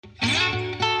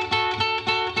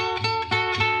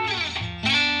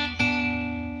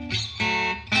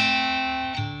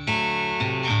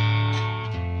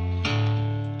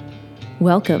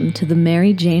Welcome to the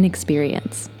Mary Jane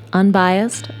Experience.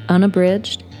 Unbiased,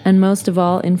 unabridged, and most of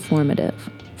all, informative.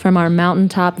 From our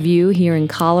mountaintop view here in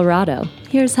Colorado,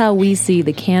 here's how we see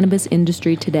the cannabis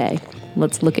industry today.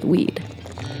 Let's look at weed.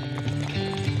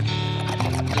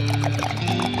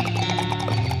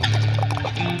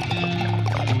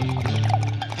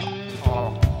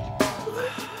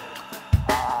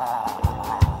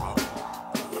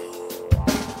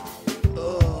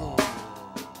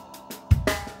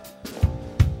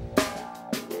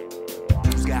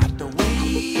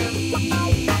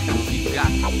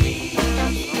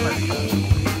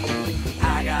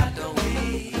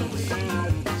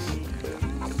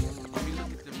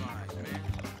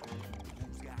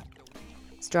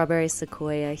 Strawberry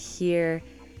Sequoia here,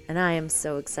 and I am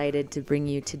so excited to bring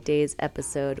you today's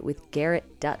episode with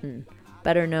Garrett Dutton,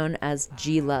 better known as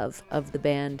G.Love of the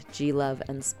band G.Love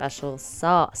and Special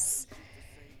Sauce.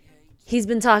 He's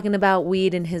been talking about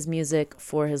weed in his music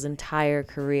for his entire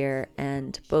career,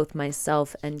 and both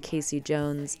myself and Casey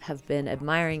Jones have been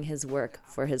admiring his work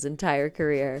for his entire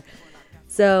career.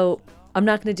 So I'm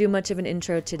not going to do much of an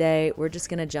intro today. We're just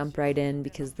going to jump right in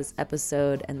because this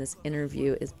episode and this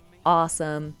interview is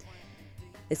awesome.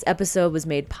 This episode was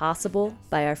made possible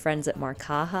by our friends at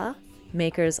Marcaha,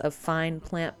 makers of fine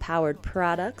plant-powered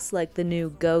products like the new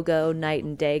Go-Go Night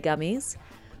and Day gummies,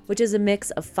 which is a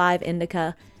mix of 5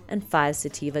 indica and 5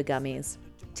 sativa gummies.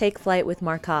 Take flight with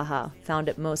Marcaha, found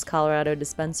at most Colorado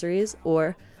dispensaries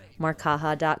or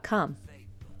marcaha.com.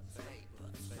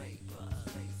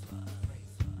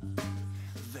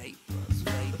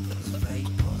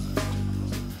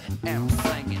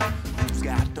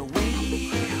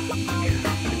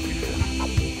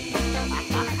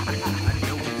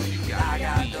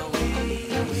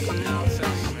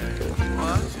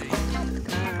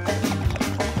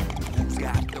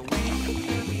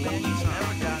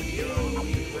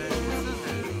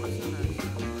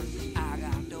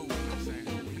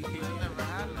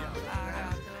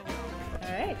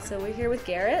 So we're here with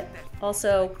Garrett,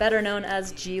 also better known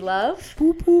as G.Love.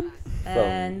 Boop, boop.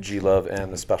 And from G.Love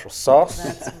and the Special Sauce.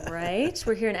 That's right.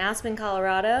 We're here in Aspen,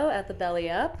 Colorado at the Belly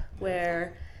Up,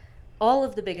 where all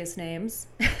of the biggest names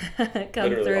come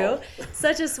Literally through. all.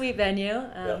 Such a sweet venue.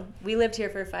 Yeah. We lived here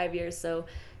for 5 years, so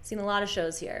seen a lot of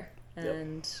shows here.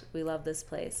 And Yep. we love this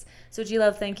place. So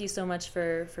G.Love, thank you so much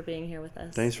for being here with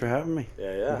us. Thanks for having me.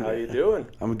 Yeah. How you doing?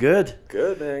 I'm good.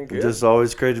 Good, man. Good. It's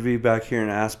always great to be back here in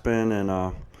Aspen,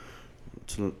 and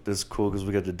this is cool because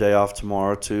we got the day off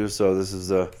tomorrow too. So this is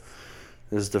the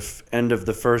end of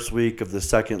the first week of the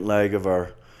second leg of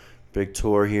our big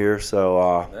tour here.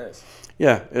 So nice.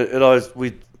 Yeah, it always,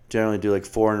 we generally do like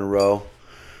 4 in a row.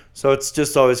 So it's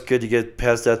just always good to get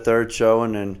past that third show,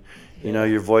 and then you know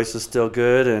your voice is still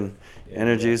good and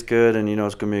energy is good, and you know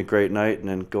it's gonna be a great night, and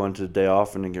then go into the day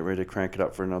off and then get ready to crank it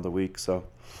up for another week. So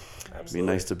it'd be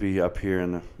nice to be up here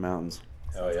in the mountains.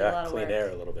 Oh yeah, clean air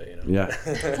a little bit, you know.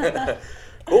 Yeah.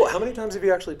 Cool. How many times have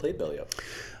you actually played Belly Up?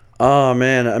 Oh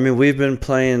man, I mean we've been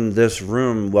playing this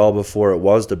room well before it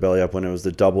was the Belly Up, when it was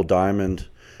the Double Diamond.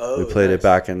 We played it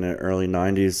back in the early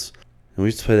 90s. And we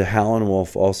used to play the Howlin'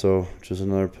 Wolf also, which is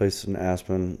another place in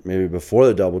Aspen, maybe before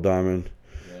the Double Diamond.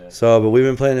 Yeah. So, but we've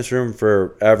been playing this room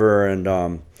forever,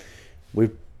 and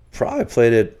we've probably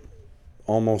played it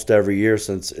almost every year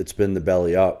since it's been the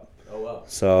Belly Up. Oh wow.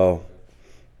 So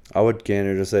I would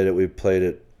gander to say that we've played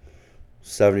it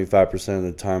 75% of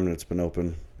the time that it's been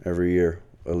open every year,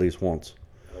 at least once.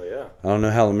 Oh yeah. I don't know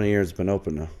how many years it's been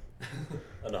open now.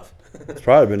 Enough. It's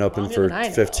probably been open Longer for than I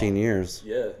know. 15 years.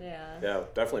 Yeah,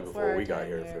 definitely before we got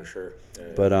here for sure. Yeah.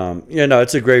 But yeah, no,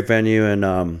 it's a great venue,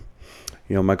 and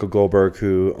you know, Michael Goldberg,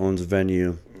 who owns the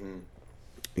venue,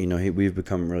 you know, we've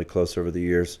become really close over the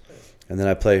years. And then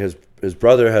I play his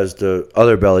brother has the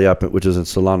other Belly Up, which is in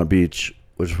Solana Beach,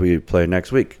 which we play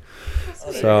next week.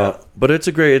 So, but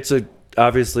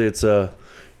obviously it's a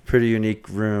pretty unique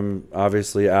room.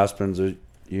 Obviously, Aspen's a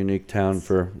unique town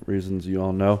for reasons you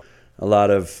all know. A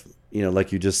lot of, you know,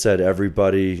 like you just said,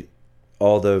 everybody,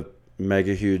 all the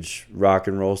mega huge rock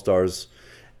and roll stars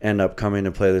end up coming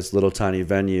to play this little tiny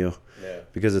venue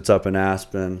because it's up in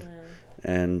Aspen.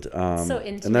 And so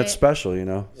and that's special, you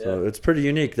know. So it's pretty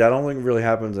unique. That only really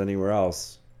happens anywhere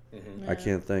else. I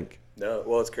can't think. No,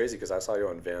 well, it's crazy because I saw you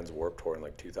on Vans Warped Tour in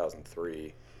like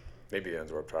 2003. Maybe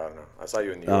Vans Warped Tour, I don't know. I saw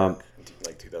you in New York in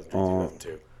like 2003,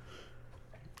 2002.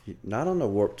 Not on the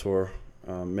Warped Tour.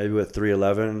 Maybe with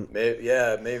 311. Maybe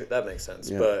that makes sense.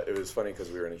 Yeah. But it was funny because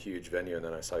we were in a huge venue, and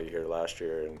then I saw you here last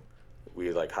year, and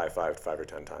we like high-fived 5 or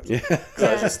 10 times. Yeah. So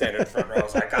I was just standing in the front row. I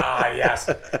was like, yes.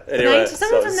 Anyway,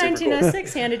 Someone from super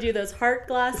 1906 handed you those heart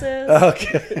glasses.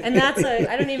 Okay. And that's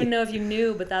I don't even know if you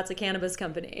knew, but that's a cannabis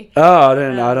company. Oh, I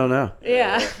don't know.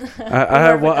 Yeah. I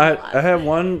had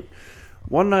one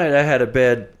night I had a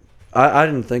bad. I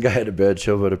didn't think I had a bad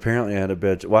show, but apparently I had a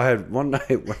bad. Well, I had one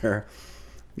night where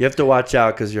you have to watch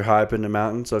out because you're high up in the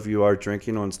mountain. So if you are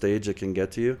drinking on stage, it can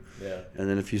get to you. Yeah. And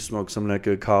then if you smoke some of that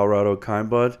good Colorado kind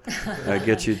bud, that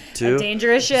gets you too.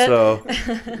 Dangerous shit. So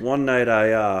one night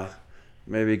I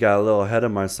maybe got a little ahead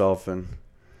of myself, and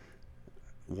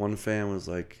one fan was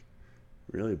like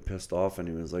really pissed off, and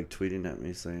he was like tweeting at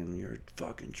me saying, "You're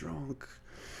fucking drunk."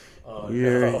 Oh,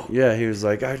 no. Yeah, he was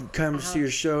like, "I'd come to see your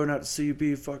show, not to see you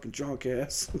be fucking drunk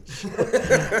ass."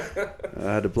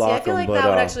 I had to block him. I feel like but, that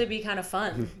would actually be kind of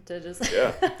fun to just.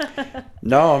 Yeah.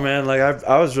 No, man, like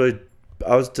I was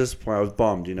disappointed. I was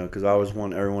bummed, because I always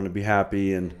want everyone to be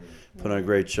happy and put on a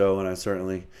great show, and I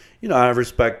certainly, I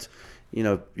respect,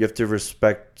 you have to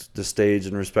respect the stage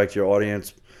and respect your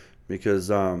audience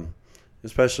because,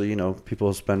 especially,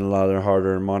 people spend a lot of their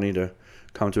hard-earned money to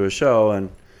come to a show, and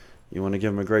you want to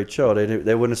give them a great show.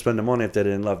 They wouldn't spend the money if they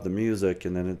didn't love the music,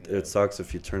 and then it sucks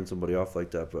if you turn somebody off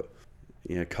like that. But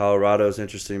Colorado is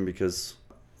interesting because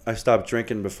I stopped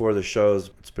drinking before the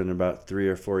shows. It's been about 3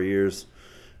 or 4 years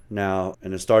now,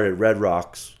 and it started at Red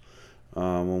Rocks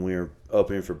when we were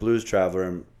opening for Blues Traveler,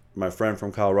 and my friend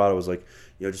from Colorado was like,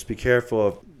 just be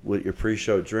careful with your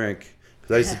pre-show drink,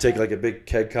 because I used to take like a big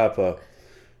keg cup of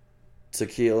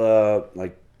tequila,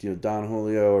 like Don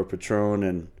Julio or Patron,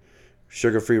 and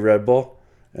sugar-free Red Bull,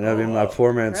 and that'd be my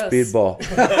poor man's speedball.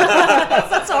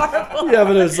 That's horrible. Yeah,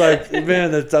 but it's like,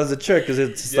 man, that does the trick because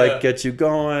it's just like gets you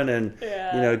going and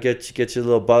get you a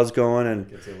little buzz going, and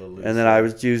then I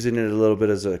was using it a little bit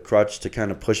as a crutch to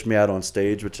kind of push me out on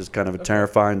stage, which is kind of a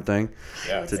terrifying thing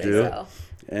to do. So.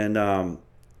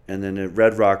 And then at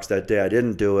Red Rocks that day I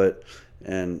didn't do it,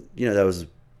 and that was a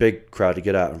big crowd to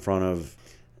get out in front of,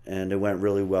 and it went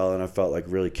really well, and I felt like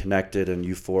really connected and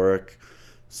euphoric.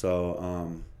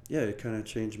 So it kind of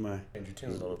changed my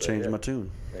tune.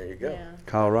 There you go. Yeah.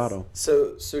 Colorado.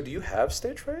 So do you have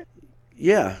stage fright?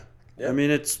 Yeah. I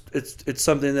mean, it's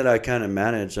something that I kind of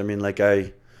manage. I mean, like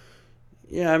I'm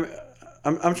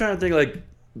trying to think, like,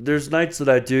 there's nights that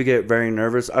I do get very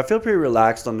nervous. I feel pretty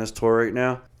relaxed on this tour right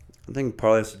now. I think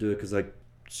probably has to do it because I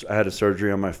had a surgery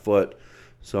on my foot,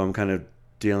 so I'm kind of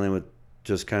dealing with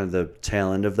just kind of the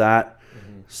tail end of that.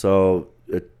 Mm-hmm. So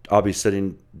I'll be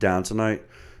sitting down tonight.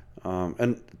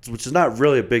 And which is not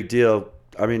really a big deal.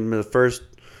 I mean, the first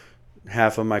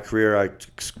half of my career, I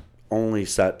only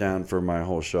sat down for my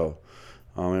whole show.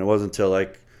 And it wasn't until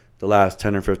like the last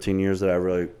 10 or 15 years that I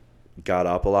really got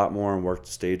up a lot more and worked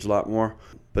the stage a lot more.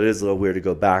 But it is a little weird to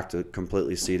go back to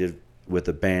completely seated with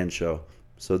a band show.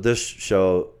 So this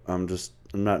show, I'm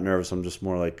not nervous. I'm just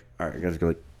more like, all right, I got to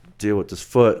go deal with this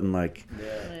foot and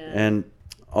and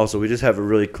also we just have a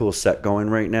really cool set going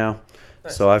right now.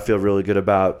 Nice. So I feel really good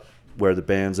about where the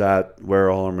band's at, where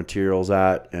all our material's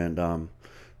at, and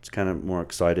just kind of more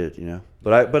excited,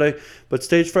 But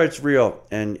stage fright's real,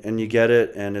 and you get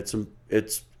it, and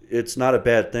it's not a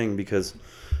bad thing because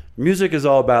music is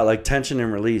all about like tension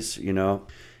and release,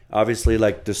 Obviously,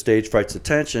 like the stage fright's the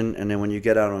tension, and then when you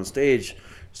get out on stage,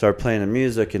 start playing the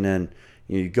music, and then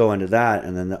you go into that,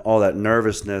 and then all that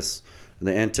nervousness and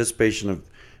the anticipation of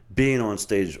being on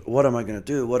stage. What am I going to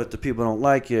do? What if the people don't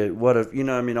like it? What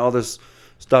if, all this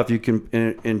stuff you can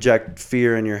inject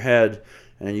fear in your head,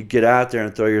 and then you get out there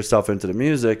and throw yourself into the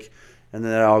music, and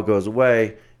then that all goes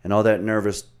away, and all that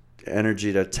nervous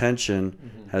energy, that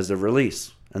tension has a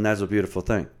release, and that's a beautiful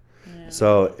thing. Yeah.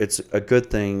 So it's a good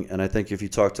thing, and I think if you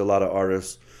talk to a lot of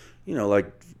artists,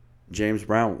 like James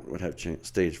Brown would have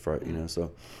stage fright,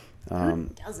 so. Who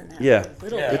doesn't have a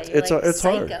little bit? It's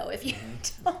psycho hard. If you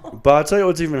don't. But I'll tell you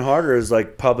what's even harder is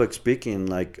like public speaking.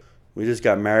 Like we just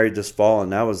got married this fall,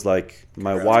 and that was like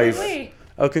my wife. Wait.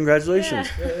 Oh, congratulations!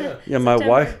 Yeah, my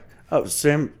wife. Oh,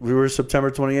 Sam, we were September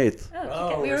 28th. Oh,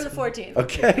 okay. We were the 14th.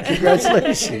 Okay,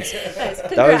 congratulations. Nice.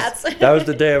 Congrats. That was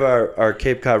the day of our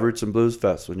Cape Cod Roots and Blues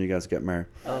Fest when you guys get married.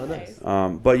 Oh, nice.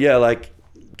 But yeah, like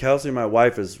Kelsey, my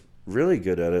wife, is really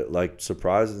good at it. Like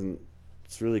surprising.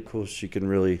 It's really cool. She can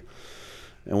really,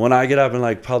 and when I get up and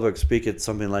like public speak at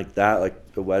something like that, like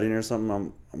a wedding or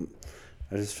something,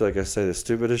 I just feel like I say the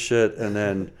stupidest shit, and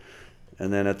then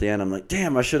at the end I'm like,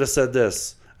 damn, I should have said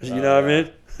this. You know what I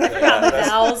mean? I forgot my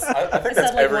vows. I think I that's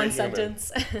said like every one human.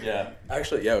 sentence. Yeah,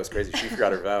 actually, it was crazy. She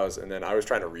forgot her vows, and then I was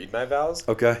trying to read my vows.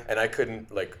 Okay. And I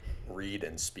couldn't like read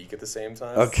and speak at the same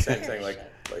time. Okay. Same thing, like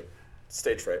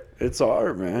Stage fright. It's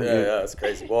hard, man. Yeah, it's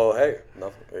crazy. Well, hey,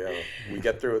 we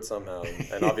get through it somehow.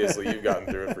 And obviously you've gotten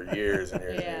through it for years and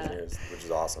years and years and years, which is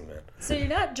awesome, man. So you're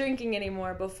not drinking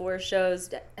anymore before shows.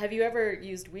 Have you ever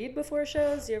used weed before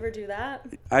shows? Do you ever do that?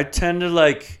 I tend to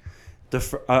like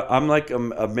I'm like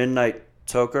a midnight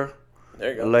toker.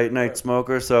 There you go. A late night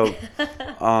smoker. So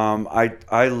I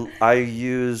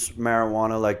use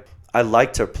marijuana. Like, I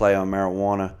like to play on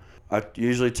marijuana. I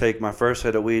usually take my first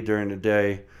hit of weed during the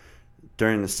day,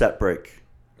 during the set break.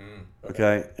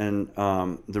 Okay. And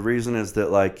the reason is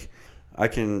that, like, I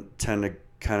can tend to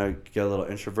kind of get a little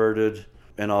introverted,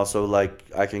 and also, like,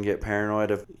 I can get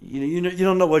paranoid if you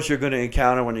don't know what you're going to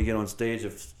encounter when you get on stage.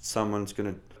 If someone's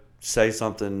going to say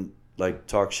something like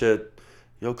talk shit,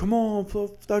 yo, come on,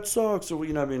 that sucks, or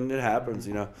I mean, it happens,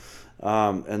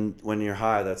 and when you're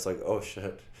high, that's like, oh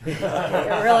shit.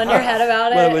 You're real in your head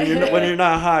about it. Well, when you're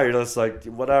not high, you're just like,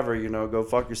 whatever, go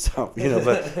fuck yourself,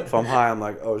 But if I'm high, I'm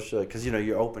like, oh shit, because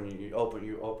you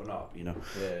open up,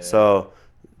 Yeah. So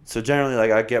generally, like,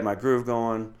 I get my groove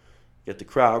going, get the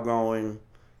crowd going,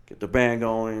 get the band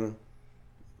going.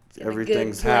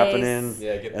 Everything's happening,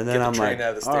 and then I'm like,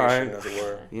 out of the station, all right, as it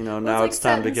were. now it's it's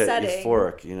time to like get setting.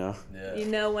 euphoric, Yeah. You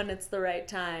know when it's the right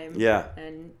time. Yeah.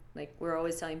 And like we're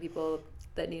always telling people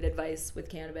that need advice with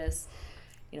cannabis,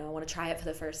 I want to try it for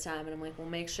the first time, and I'm like, well,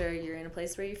 make sure you're in a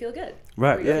place where you feel good,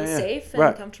 right? where you feel safe and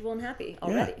right. comfortable and happy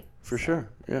already. Yeah, for sure.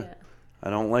 Yeah. I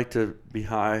don't like to be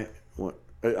high.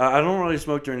 I don't really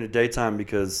smoke during the daytime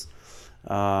because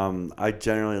I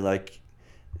generally, like,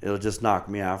 it'll just knock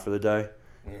me out for the day.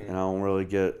 And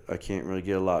I can't really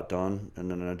get a lot done, and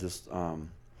then I just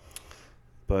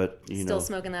but still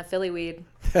smoking that Philly weed.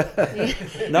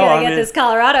 No, I mean, this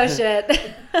Colorado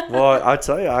shit. Well, I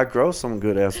tell you, I grow some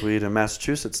good ass weed in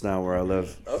Massachusetts now where I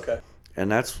live. Okay.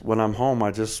 And that's when I'm home,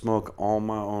 I just smoke all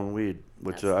my own weed,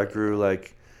 which I grew,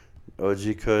 like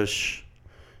OG Kush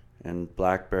and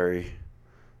blackberry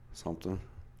something.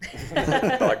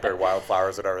 Blackberry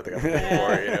wildflowers and everything I'm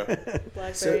looking for,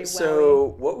 Blackberry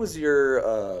So what was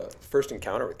your first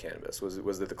encounter with cannabis? Was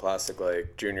it the classic,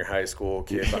 like, junior high school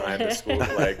kid behind the school,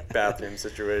 like, bathroom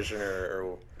situation,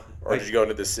 or did you go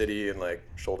into the city and, like,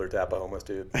 shoulder tap a homeless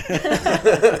dude?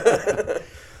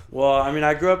 Well, I mean,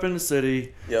 I grew up in the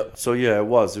city. Yep. So yeah, it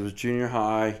was junior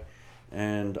high,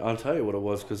 and I'll tell you what it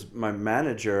was, because my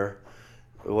manager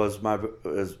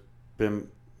has been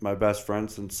my best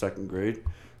friend since second grade.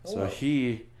 Oh, So wow.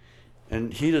 he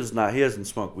hasn't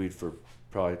smoked weed for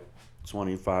probably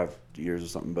 25 years or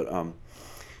something, but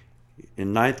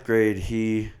in ninth grade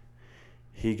he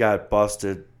got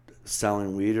busted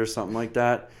selling weed or something like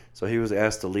that. So he was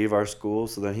asked to leave our school.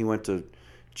 So then he went to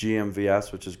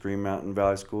GMVS, which is Green Mountain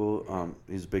Valley School.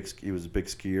 He was a big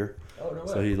skier. Oh, no way.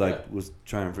 So he was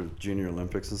trying for the Junior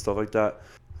Olympics and stuff like that.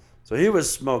 So he was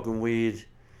smoking weed,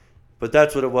 but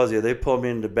that's what it was. Yeah, they pulled me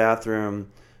in the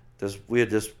bathroom. We had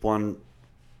this one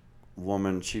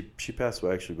woman. She passed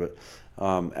away actually, but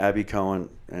Abby Cohen,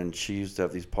 and she used to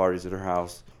have these parties at her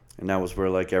house, and that was where,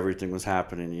 like, everything was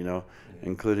happening,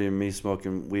 including me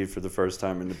smoking weed for the first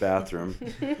time in the bathroom.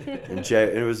 And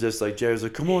it was just like, Jay was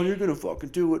like, "Come on, you're gonna fucking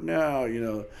do it now,"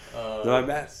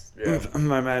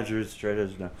 My manager is straight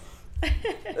edge now.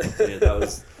 Yeah, that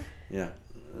was, yeah.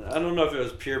 I don't know if it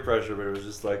was peer pressure, but it was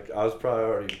just like, I was probably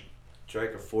already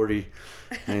drank a 40,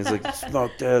 and he's like,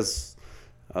 "Smoke this."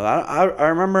 I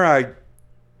remember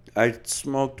I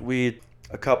smoked weed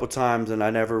a couple times, and I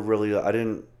never really, I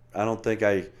don't think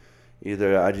I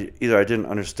didn't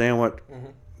understand what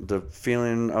the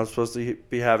feeling I was supposed to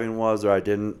be having was, or I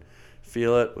didn't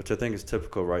feel it, which I think is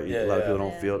typical, right? Yeah, a lot of people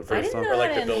don't feel it the I first didn't time. know Or, how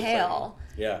like, to the build inhale.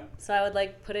 Yeah. So I would,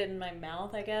 like, put it in my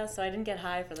mouth, I guess. So I didn't get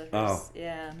high for the first,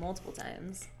 multiple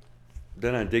times.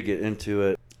 Then I did get into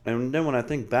it, and then when I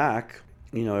think back,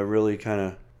 it really kind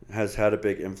of has had a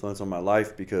big influence on my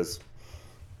life because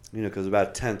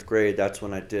about 10th grade, that's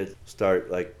when I did start,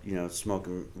 like,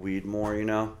 smoking weed more,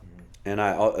 and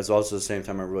it's also the same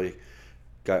time I really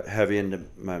got heavy into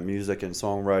my music and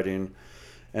songwriting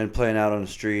and playing out on the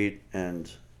street and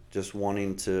just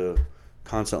wanting to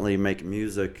constantly make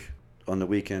music on the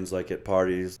weekends, like at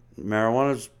parties.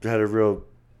 Marijuana's had a real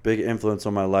big influence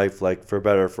on my life, like, for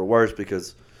better or for worse,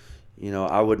 because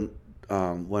I wouldn't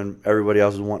when everybody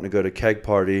else was wanting to go to keg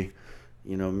party,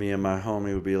 me and my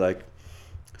homie would be like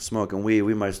smoking weed.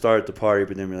 We might start at the party,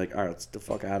 but then we're like, all right, let's get the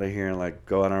fuck out of here and, like,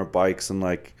 go on our bikes and,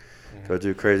 like, go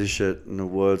do crazy shit in the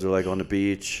woods or, like, on the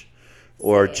beach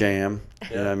or jam.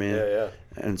 You know what I mean? Yeah.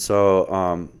 And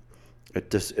so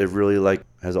it really, like,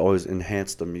 has always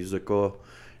enhanced the musical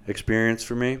experience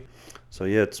for me. So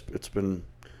yeah, it's been,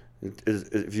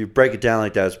 if you break it down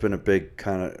like that, it's been a big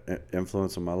kind of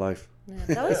influence on my life.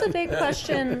 Yeah, that was a big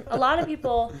question. A lot of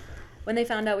people, when they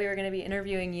found out we were going to be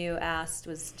interviewing you, asked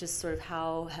was just sort of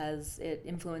how has it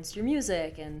influenced your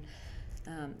music and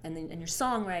your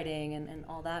songwriting and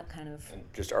all that kind of. And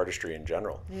just artistry in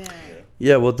general.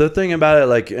 Yeah. Well, the thing about it,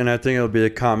 like, and I think it'll be a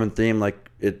common theme, like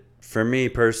it for me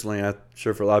personally, I'm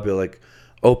sure for a lot of people, like,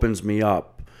 opens me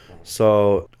up.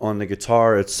 So on the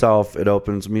guitar itself, it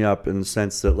opens me up in the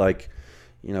sense that, like,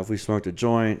 you know, if we smoked a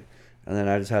joint and then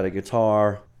I just had a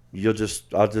guitar, I'll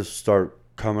just start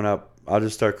coming up. I'll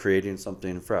just start creating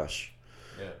something fresh.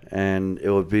 Yeah. And it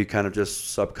would be kind of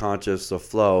just subconscious, a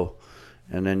flow.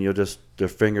 And then their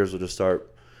fingers will just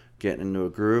start getting into a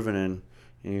groove, and then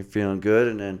you're feeling good.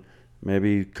 And then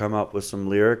maybe you come up with some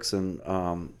lyrics. And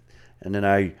then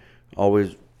I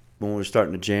always, when we're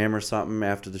starting to jam or something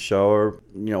after the show, or,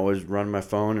 you know, always run my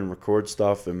phone and record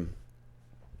stuff. And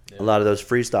a lot of those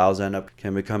freestyles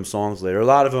can become songs later. A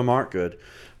lot of them aren't good,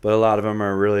 but a lot of them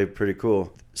are really pretty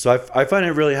cool. So I find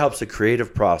it really helps the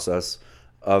creative process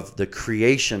of the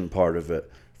creation part of it.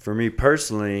 For me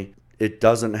personally, it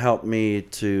doesn't help me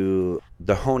to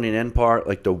the honing in part,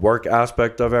 like the work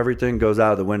aspect of everything goes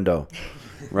out of the window,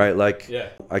 right? Like,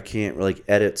 I can't really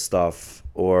edit stuff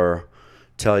or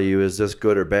tell you, is this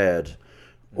good or bad,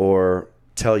 or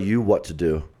tell you what to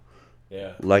do.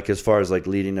 Yeah. Like, as far as like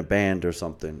leading a band or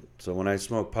something. So when I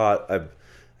smoke pot,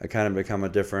 I kind of become a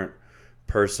different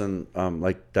person,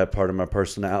 like that part of my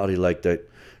personality, like that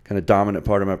kind of dominant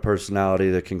part of my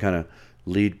personality that can kind of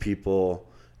lead people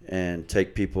and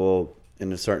take people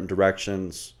in certain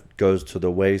directions, goes to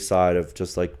the wayside of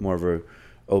just like more of a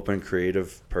open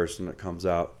creative person that comes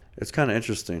out. It's kind of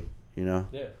interesting, you know?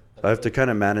 Yeah. I have to kind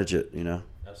of manage it, you know?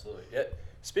 Absolutely. Yeah.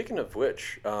 Speaking of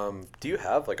which, do you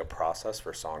have like a process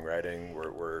for songwriting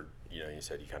where you know, you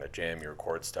said you kind of jam, you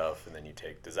record stuff, and then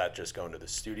does that just go into the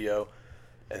studio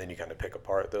and then you kind of pick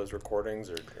apart those recordings,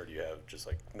 or do you have just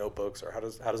like notebooks, or how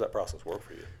does that process work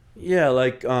for you? Yeah,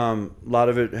 like a lot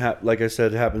of it, like I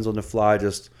said, happens on the fly,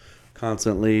 just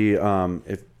constantly.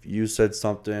 If you said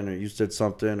something,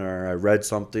 or I read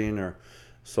something, or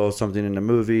saw something in a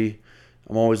movie,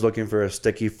 I'm always looking for a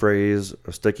sticky phrase,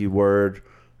 a sticky word,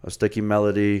 a sticky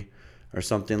melody, or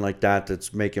something like that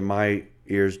that's making my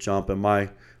ears jump and my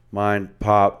mind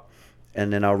pop,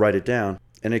 and then I'll write it down.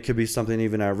 And it could be something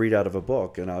even I read out of a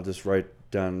book, and I'll just write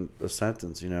down a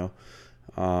sentence, you know,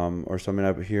 or something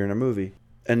I hear in a movie.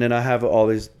 And then I have all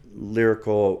these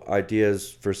lyrical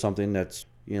ideas for something that's,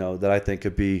 you know, that I think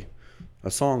could be a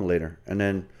song later. And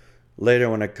then later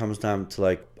when it comes time to,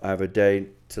 like, I have a day,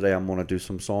 today I'm going to do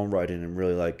some songwriting and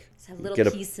really, like,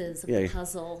 little pieces of the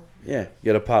puzzle. Yeah,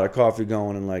 get a pot of coffee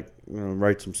going and, like, you know,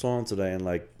 write some songs today and,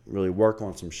 like, really work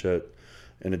on some shit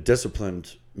in a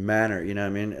disciplined manner, you know what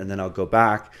I mean? And then I'll go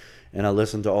back and I'll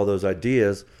listen to all those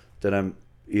ideas that I'm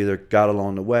either got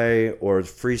along the way or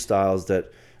freestyles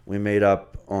that we made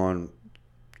up on,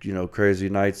 you know, crazy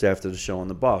nights after the show on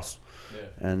the bus.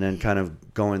 Yeah. And then kind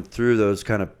of going through those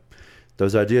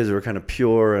ideas that were kind of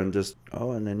pure and just,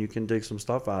 and then you can dig some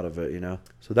stuff out of it, you know?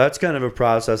 So that's kind of a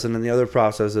process. And then the other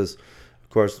process is, of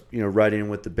course, you know, writing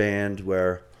with the band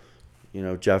where, you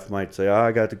know, Jeff might say,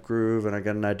 I got the groove and I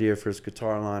got an idea for his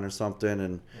guitar line or something,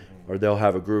 and or they'll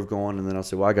have a groove going, and then I'll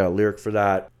say, well, I got a lyric for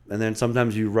that. And then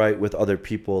sometimes you write with other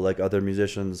people, like other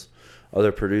musicians,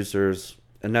 other producers,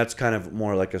 and that's kind of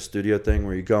more like a studio thing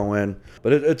where you go in.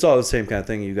 But it's all the same kind of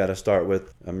thing. You got to start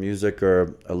with a music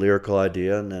or a lyrical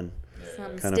idea and then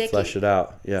kind of flesh it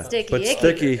out. Yeah, but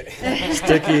sticky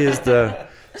is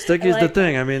the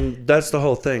thing. I mean, that's the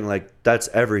whole thing. Like, that's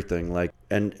everything. Like,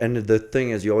 and the thing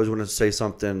is, you always want to say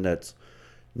something that's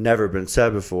never been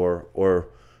said before, or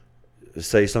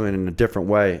say something in a different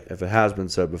way if it has been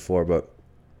said before. But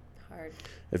hard.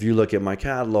 If you look at my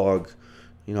catalog,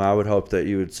 you know, I would hope that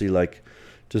you would see, like,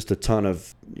 just a ton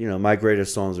of, you know, my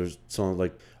greatest songs are songs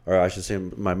like, or I should say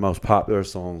my most popular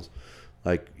songs,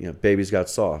 like, you know, Baby's Got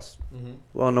Sauce. Mm-hmm.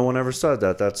 Well, no one ever said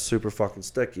that. That's super fucking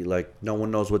sticky. Like, no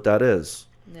one knows what that is.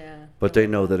 Yeah. But they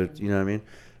know that it, you know what I mean?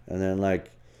 And then,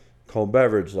 like, cold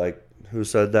beverage, like, who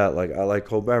said that? Like, I like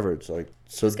cold beverage. Like,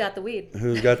 so who's got the weed?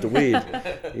 Who's got the weed?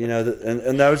 You know,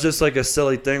 and that was just like a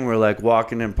silly thing where, like,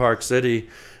 walking in Park City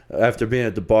after being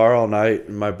at the bar all night,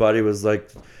 and my buddy was like,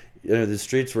 you know, the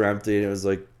streets were empty, and it was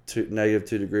like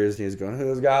 -2 degrees, and he's going,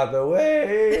 who's got the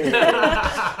weed?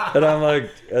 And I'm like,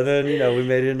 and then, you know, we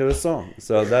made it into a song.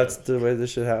 So that's the way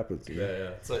this shit happens.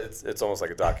 Yeah. So it's almost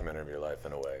like a documentary of your life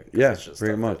in a way. Yeah, it's just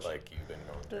pretty much. That, like, you've been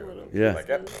going through. Yeah. Like,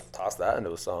 toss that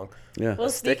into a song. Yeah. Well,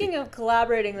 speaking of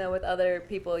collaborating, though, with other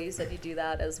people, you said you do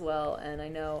that as well. And I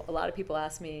know a lot of people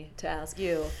ask me to ask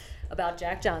you about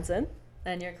Jack Johnson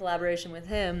and your collaboration with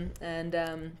him. And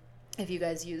Have you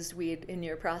guys used weed in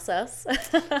your process?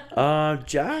 Jack,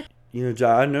 Jack,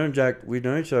 I've known Jack. We've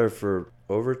known each other for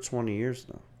over 20 years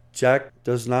now. Jack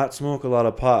does not smoke a lot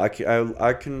of pot.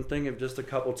 I can think of just a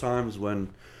couple times when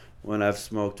I've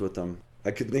smoked with him.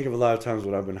 I could think of a lot of times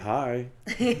when I've been high,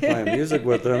 playing music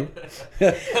with him.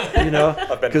 I've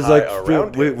been because high like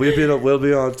around him. we'll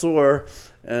be on tour,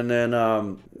 and then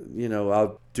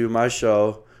I'll do my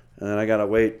show, and then I gotta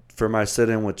wait for my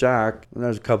sit-in with Jack. And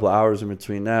there's a couple hours in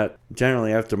between that.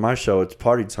 Generally, after my show, it's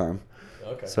party time.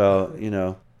 Okay. So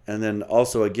and then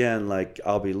also again, like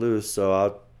I'll be loose, so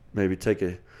I'll maybe take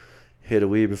a hit of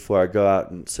weed before I go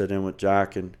out and sit in with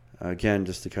Jack, and again,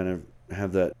 just to kind of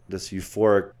have this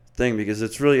euphoric thing, because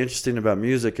it's really interesting about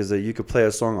music is that you could play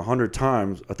a song 100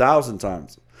 times, 1,000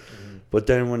 times, but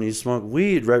then when you smoke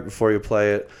weed right before you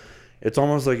play it, it's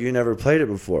almost like you never played it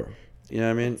before. You know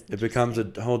what I mean? It becomes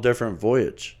a whole different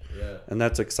voyage, and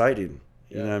that's exciting.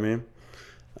 You know what I mean?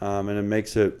 And it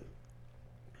makes it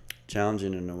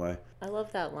challenging in a way. I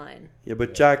love that line. Yeah,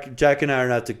 but Jack and I are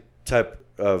not the type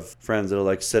of friends that'll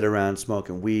like sit around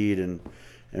smoking weed and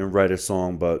write a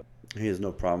song, but he has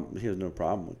no problem. He has no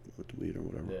problem with the weed or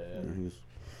whatever. Yeah.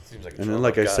 Seems like a and then,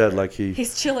 like I said, like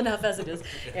he's chill enough as it is.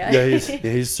 Yeah,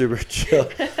 he's super chill.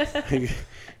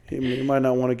 He might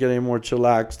not want to get any more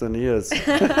chillax than he is.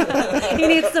 He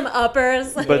needs some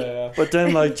uppers. But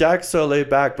then like Jack's so laid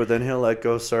back, but then he'll like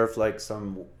go surf like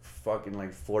some fucking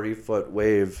like 40-foot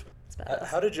wave.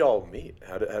 How did y'all meet?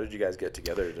 How did you guys get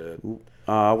together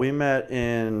to? We met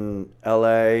in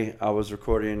L.A. I was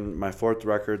recording my 4th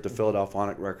record, the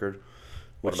Philadelphonic record,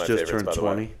 which just turned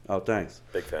 20. Oh, thanks.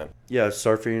 Big fan. Yeah,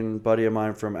 surfing buddy of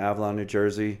mine from Avalon, New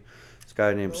Jersey. This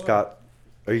guy named Scott.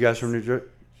 Are you guys from New Jersey?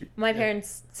 My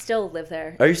parents still live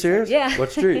there. Are you serious? Yeah.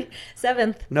 What street?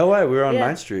 7th. No way. We were on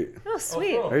 9th Street. Oh,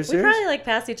 sweet. Oh, cool. Are you serious? We probably like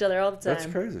pass each other all the time. That's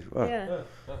crazy. Wow. Yeah.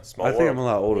 Small I think world. I'm a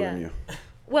lot older than you.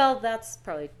 Well, that's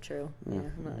probably true. Yeah,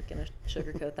 I'm not gonna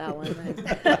sugarcoat that one.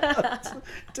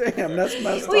 Damn, that's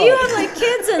messed up. Well, you have like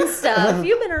kids and stuff.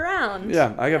 You've been around.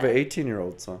 Yeah, I have an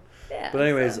 18-year-old son. Yeah. But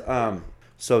anyways,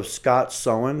 so Scott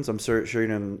Sowens, I'm sure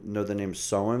you know the name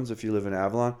Sowens if you live in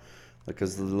Avalon,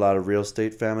 because there's a lot of real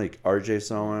estate family, like R.J.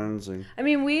 Sowens. And I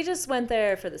mean, we just went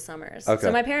there for the summers. Okay.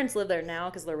 So my parents live there now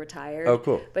because they're retired. Oh,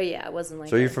 cool. But yeah, it wasn't like.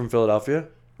 So you're from Philadelphia?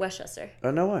 Westchester.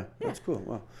 Oh, no way. Yeah. That's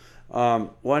cool.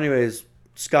 Wow. Well, anyways,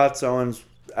 Scott Sowens,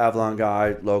 Avalon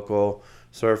guy, local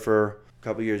surfer, a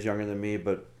couple years younger than me,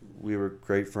 but we were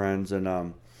great friends,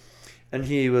 and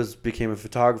he became a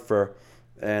photographer,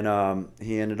 and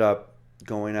he ended up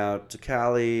going out to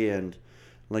Cali and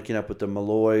linking up with the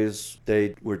Malloys.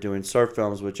 They were doing surf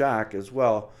films with Jack as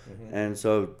well, and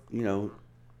so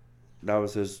that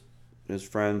was his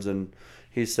friends, and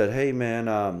he said, "Hey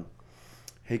man,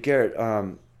 hey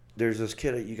Garrett, there's this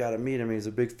kid, you got to meet him. He's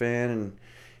a big fan, and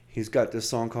he's got this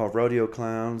song called Rodeo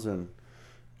Clowns, and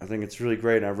I think it's really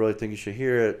great, and I really think you should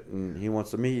hear it, and he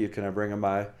wants to meet you. Can I bring him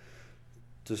by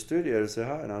to the studio to say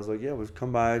hi?" And I was like, "Yeah, we'll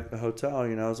come by the hotel,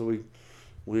 So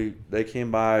they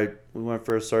came by. We went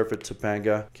for a surf at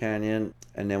Topanga Canyon,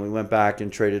 and then we went back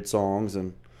and traded songs,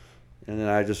 and then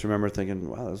I just remember thinking,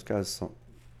 wow, this guy's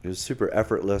he was super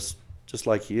effortless, just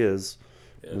like he is.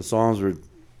 Yeah. And the songs were,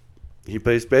 he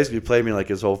basically played me like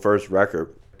his whole first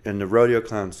record. And the Rodeo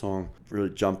Clown song really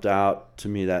jumped out to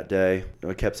me that day.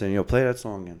 I kept saying, play that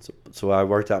song again. So I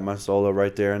worked out my solo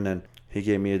right there, and then he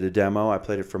gave me the demo. I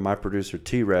played it for my producer,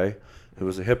 T-Ray, who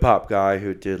was a hip-hop guy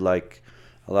who did, like,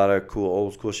 a lot of cool,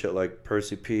 old-school shit like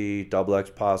Percy P, Double X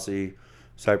Posse,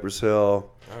 Cypress Hill,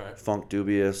 Funk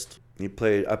Dubious. I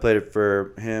played it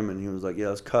for him, and he was like, yeah,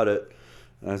 let's cut it.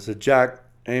 And I said, Jack,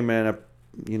 hey, man,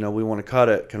 we want to cut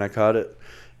it. Can I cut it?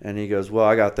 And he goes, well,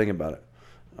 I got to think about it.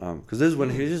 Because this is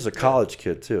when he's just a college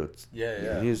kid, too.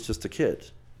 He's just a kid.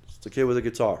 Just a kid with a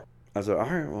guitar. I said, all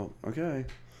right, well, okay.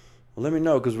 Well, let me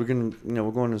know, because we're going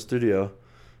to the studio.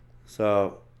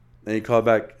 So then he called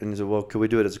back, and he said, well, could we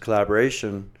do it as a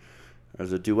collaboration, or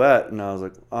as a duet? And I was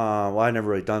like, well, I never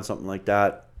really done something like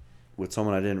that with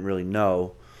someone I didn't really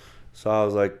know. So I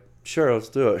was like, sure, let's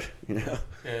do it,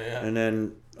 And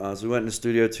then so we went in the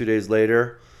studio 2 days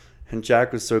later, and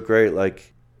Jack was so great.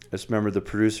 Like, I just remember the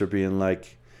producer being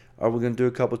like, are we going to do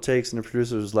a couple takes? And the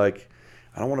producer was like,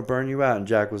 I don't want to burn you out. And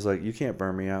Jack was like, you can't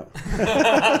burn me out.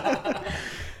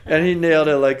 And he nailed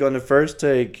it like on the first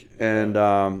take. And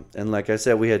like I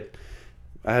said,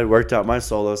 I had worked out my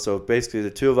solo. So basically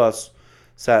the two of us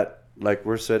sat like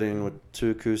we're sitting with two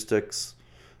acoustics,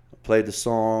 played the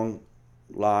song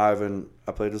live, and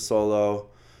I played the solo,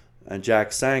 and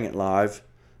Jack sang it live.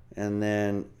 And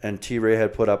T-Ray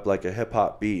had put up like a hip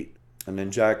hop beat. And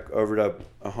then Jack overed up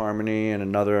a harmony and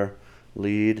another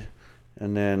lead.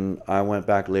 and then I went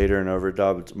back later and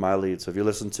overdubbed my lead. So if you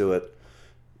listen to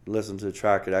the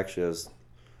track, it actually has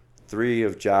 3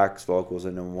 of Jack's vocals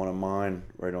and then 1 of mine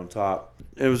right on top.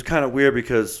 It was kind of weird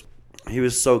because he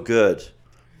was so good.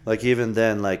 Like even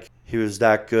then, like he was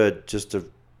that good just to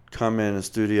come in a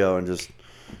studio and just,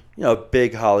 a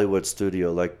big Hollywood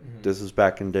studio. Like this is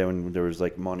back in the day when there was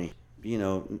like money.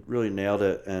 Really nailed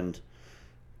it, and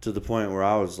to the point where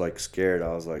I was like scared.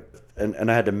 I was like,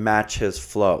 and I had to match his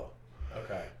flow.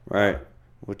 Okay. Right,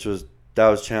 that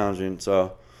was challenging.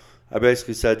 So I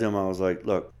basically said to him, I was like,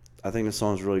 look, I think the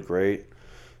song's really great.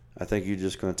 I think you're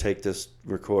just going to take this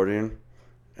recording,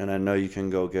 and I know you can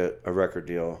go get a record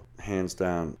deal, hands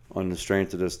down, on the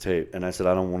strength of this tape. And I said,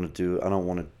 I don't want to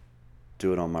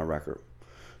do it on my record.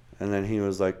 And then he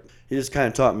was like, he just kind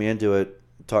of talked me into it,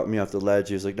 talked me off the ledge.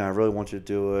 He was like, no, I really want you to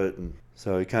do it. And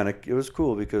so it was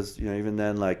cool because, even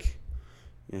then, like,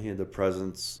 he had the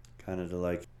presence kind of to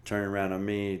like turn around on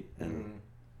me and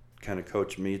kind of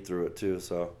coach me through it too.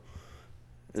 So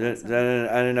then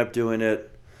I ended up doing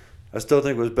it. I still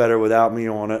think it was better without me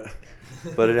on it,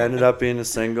 but it ended up being a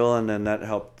single, and then that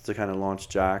helped to kind of launch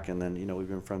Jack, and then we've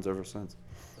been friends ever since.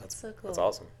 That's so cool. That's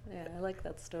awesome. Yeah, I like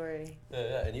that story.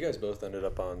 Yeah, and you guys both ended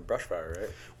up on Brushfire, right?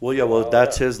 Well,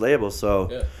 that's his label,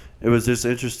 so it was just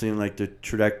interesting, like the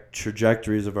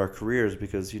trajectories of our careers,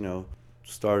 because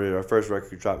started our first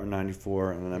record dropped in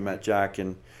 '94, and then I met Jack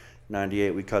in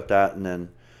 '98. We cut that, and then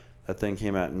that thing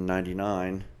came out in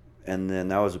 '99, and then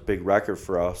that was a big record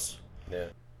for us. Yeah.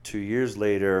 2 years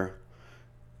later,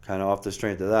 kind of off the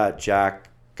strength of that, Jack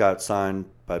got signed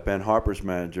by Ben Harper's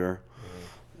manager,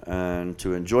 and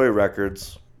to Enjoy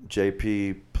Records.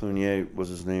 JP Plunier was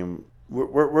his name.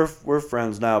 We're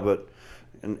friends now, but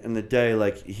in the day,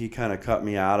 like, he kind of cut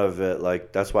me out of it.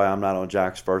 Like, that's why I'm not on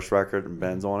Jack's first record and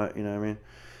Ben's on it. You know what I mean?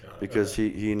 Because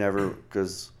he never,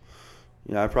 because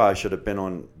I probably should have been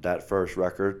on that first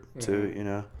record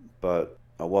too. But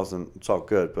I wasn't. It's all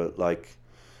good, but like,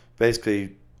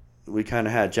 basically, we kind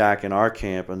of had Jack in our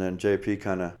camp, and then JP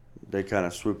kind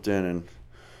of swooped in and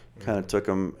kind of took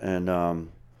him, and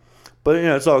but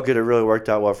it's all good. It really worked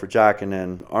out well for Jack. And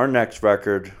then our next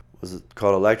record was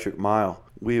called Electric Mile.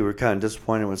 We were kind of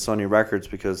disappointed with Sony Records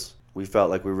because we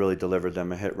felt like we really delivered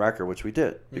them a hit record, which we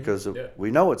did, because we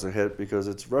know it's a hit because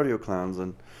it's Rodeo Clowns,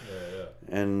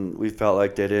 and we felt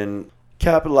like they didn't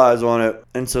capitalize on it.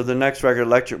 And so the next record,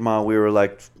 Electric Mile, we were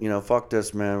like, fuck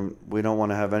this, man. We don't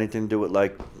want to have anything to do with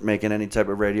like making any type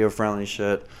of radio friendly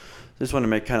shit. Just want to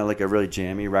make kind of like a really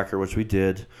jammy record, which we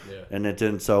did, and it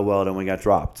didn't sell well. Then we got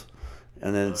dropped,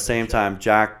 and then at the same time,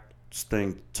 Jack's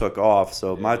thing took off.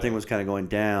 So my thing was kind of going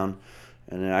down,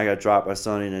 and then I got dropped by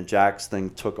Sony, and then Jack's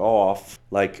thing took off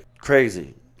like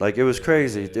crazy. Like it was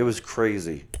crazy. It was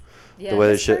crazy. Yeah, the way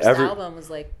his first album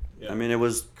was like. I mean, it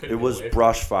was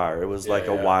brush fire. It was like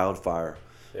a wildfire,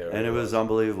 and it was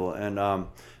unbelievable. And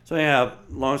so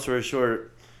long story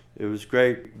short, it was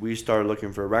great. We started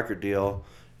looking for a record deal,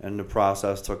 and the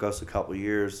process took us a couple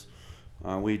years.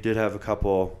 We did have a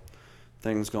couple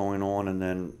things going on, and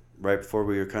then right before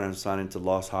we were kind of signing to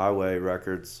Lost Highway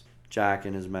Records, Jack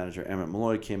and his manager Emmett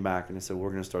Malloy came back and they said, we're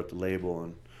going to start the label,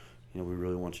 and we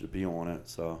really want you to be on it.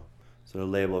 So the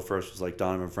label at first was like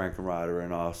Donovan Frankenrider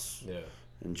and us,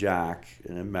 and Jack,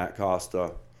 and then Matt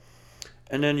Costa.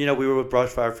 And then, we were with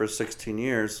Brushfire for 16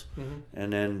 years.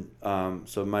 And then,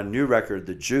 so my new record,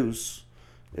 The Juice,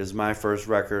 is my first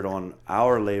record on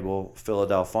our label,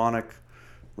 Philadelphonic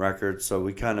Records. So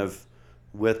we kind of,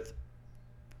 with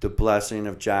the blessing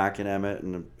of Jack and Emmett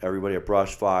and everybody at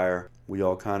Brushfire, we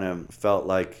all kind of felt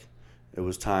like it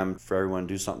was time for everyone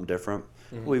to do something different.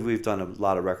 We've done a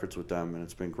lot of records with them, and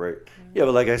it's been great. Yeah,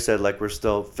 but like I said, like, we're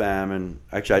still fam, and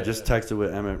actually I just texted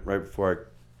with Emmett right before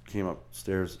I came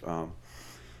upstairs.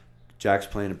 Jack's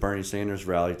playing a Bernie Sanders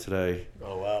rally today.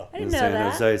 Oh, wow. I didn't know that. In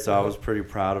San Jose, so I was pretty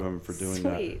proud of him for doing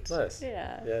Sweet. that. Nice.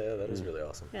 Yeah, that is really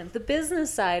awesome. Yeah, the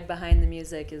business side behind the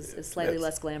music is slightly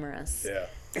less glamorous. Yeah.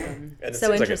 And it so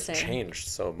seems interesting. like it's changed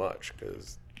so much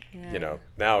because,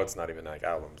 now it's not even like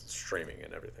albums, it's streaming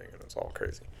and everything, and it's all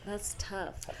crazy. That's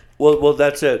tough. Well,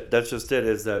 that's it. That's just it,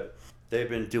 is that they've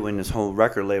been doing this whole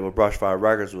record label. Brushfire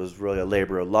Records was really a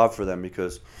labor of love for them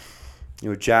because,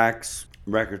 Jack's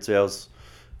record sales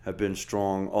have been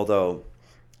strong, although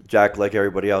Jack, like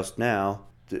everybody else now,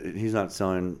 he's not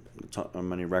selling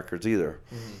many records either.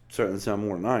 Certainly selling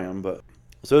more than I am, but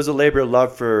so it was a labor of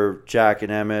love for Jack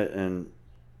and Emmett and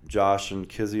Josh and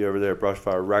Kizzy over there at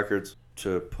Brushfire Records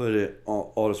to put it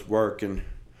all this work and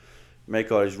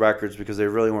make all these records, because they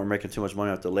really weren't making too much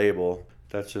money off the label.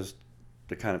 That's just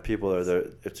the kind of people that are there.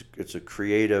 It's a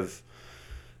creative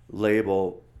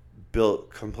label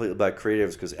built completely by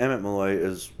creatives, because Emmett Malloy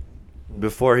is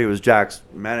before he was Jack's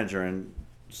manager, and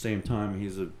same time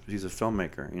he's a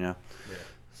filmmaker, you know. Yeah.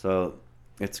 So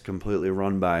it's completely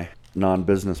run by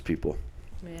non-business people,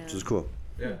 Yeah. which is cool.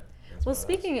 Yeah. Well,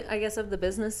 speaking, I guess, of the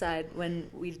business side, when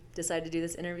we decided to do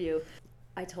this interview,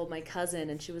 I told my cousin,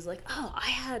 and she was like, "Oh,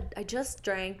 I just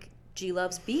drank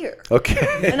G.Love's beer."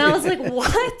 Okay. And I was like,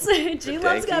 "What?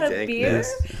 G.Love's got a beer,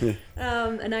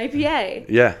 an IPA."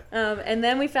 Yeah. And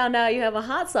then we found out you have a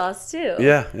hot sauce too.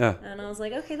 Yeah. Yeah. And I was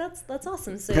like, "Okay, that's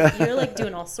awesome." So you're like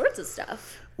doing all sorts of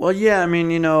stuff. Well, yeah. I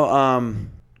mean, you know,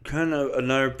 kind of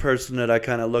another person that I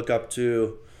kind of look up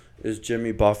to is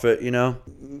Jimmy Buffett. You know,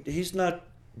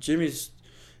 Jimmy's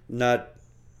not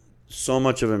so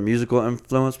much of a musical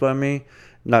influence by me.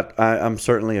 I'm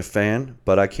certainly a fan,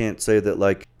 but I can't say that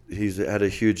like he's had a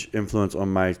huge influence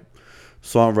on my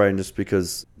songwriting, just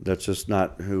because that's just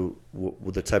not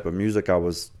the type of music I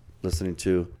was listening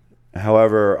to.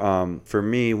 However, for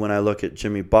me, when I look at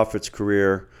Jimmy Buffett's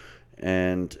career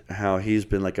and how he's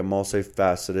been like a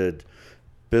multifaceted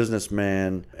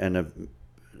businessman and a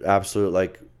absolute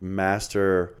like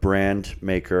master brand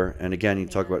maker, and again, you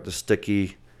talk about the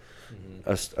sticky,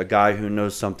 a guy who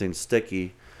knows something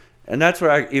sticky. And that's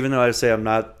where even though I say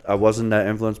I wasn't that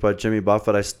influenced by Jimmy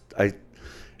Buffett, I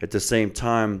at the same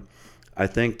time, I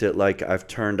think that like I've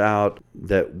turned out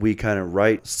that we kind of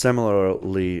write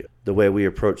similarly the way we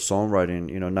approach songwriting,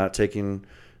 you know, not taking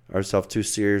ourselves too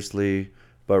seriously,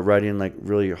 but writing like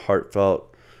really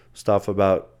heartfelt stuff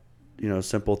about, you know,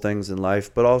 simple things in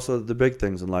life, but also the big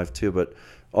things in life too, but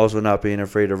also not being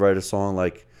afraid to write a song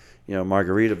like, you know,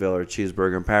 Margaritaville or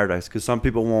Cheeseburger in Paradise, because some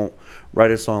people won't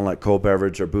write a song like Cold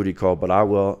Beverage or Booty Call, but I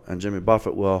will, and Jimmy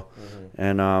Buffett will.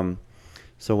 And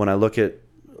so when I look at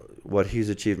what he's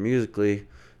achieved musically,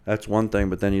 that's one thing,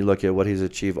 but then you look at what he's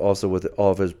achieved also with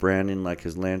all of his branding, like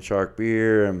his Landshark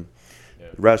beer and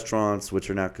restaurants, which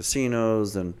are now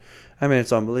casinos, and I mean,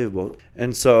 it's unbelievable.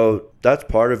 And so that's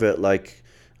part of it. Like,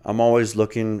 I'm always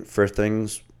looking for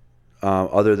things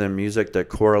other than music that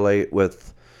correlate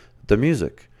with the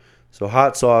music. So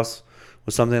hot sauce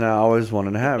was something I always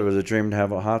wanted to have. It was a dream to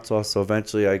have a hot sauce. So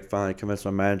eventually I finally convinced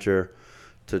my manager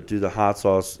to do the hot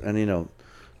sauce. And, you know,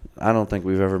 I don't think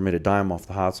we've ever made a dime off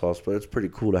the hot sauce, but it's pretty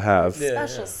cool to have.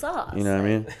 Special sauce. You know what I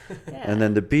mean? Yeah. And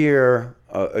then the beer,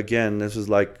 again, this is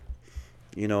like,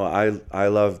 you know, I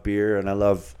love beer and I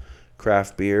love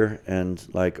craft beer. And,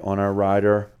 like, on our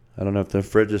rider, I don't know if the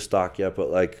fridge is stocked yet, but,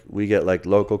 like, we get, like,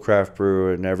 local craft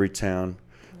brewer in every town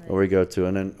where we go to.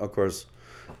 And then, of course,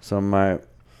 some of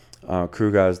my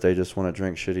crew guys, they just want to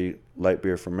drink shitty light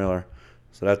beer from Miller.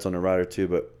 So that's on the rider too.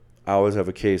 But I always have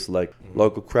a case like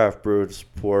local craft brew to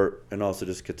support and also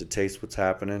just get to taste what's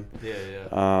happening.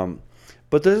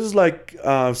 But this is like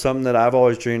something that I've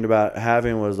always dreamed about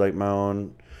having, was like my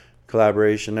own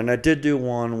collaboration. And I did do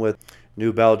one with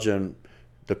New Belgium,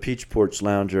 the Peach Porch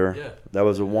Lounger. Yeah. That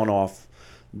was a one-off,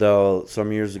 though,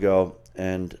 some years ago.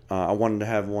 And I wanted to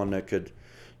have one that could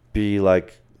be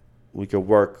like, we could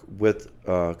work with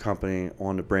a company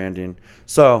on the branding.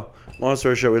 So, long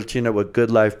story short, we teamed up with Good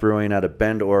Life Brewing out of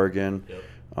Bend, Oregon. Yep.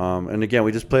 And again,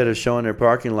 we just played a show in their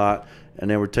parking lot,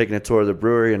 and then we're taking a tour of the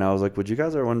brewery, and I was like, would you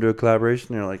guys ever want to do a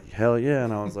collaboration? And they're like, hell yeah.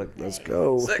 And I was like, let's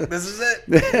go. Sick, this is it.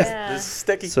 Yeah. This is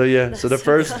sticky. So, yeah. So the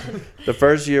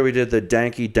first year we did the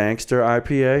Danky Dankster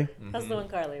IPA. That's the one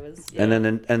Carly was. Yeah.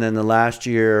 And then the last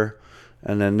year,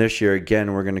 and then this year,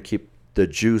 again, we're going to keep the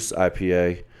Juice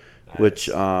IPA.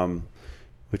 Nice.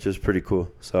 Which is pretty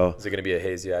cool. So is it going to be a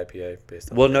hazy IPA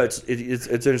based on? Well, no, it's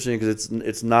interesting because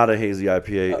it's not a hazy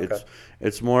IPA. Oh, okay.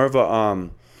 It's more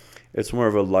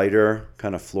of a lighter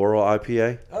kind of floral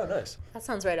IPA. Oh, nice. That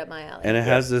sounds right up my alley. And it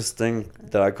has this thing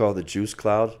that I call the juice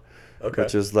cloud,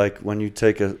 which is like when you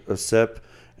take a sip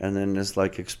and then this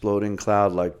like exploding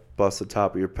cloud like busts the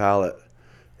top of your palate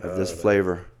of this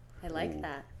flavor. I like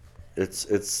that.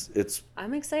 It's.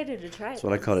 I'm excited to try it. That's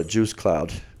what I call a juice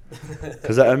cloud.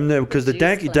 Because the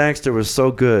Danky Dankster was so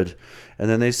good, and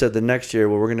then they said the next year,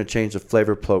 well, we're going to change the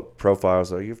flavor profile. I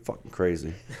was like, you're fucking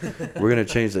crazy. We're going to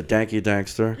change the Danky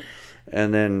Dankster,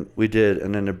 and then we did,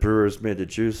 and then the brewers made the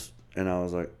juice, and I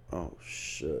was like, oh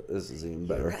shit, this is even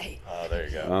better. Right. Oh, there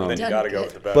you go. And then you got to go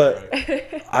with the better. But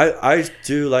right? I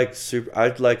do like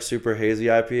super hazy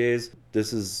IPAs.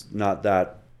 This is not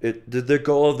that. The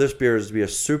goal of this beer is to be a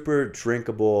super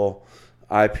drinkable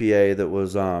IPA that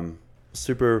was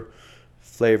super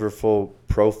flavorful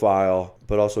profile,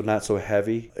 but also not so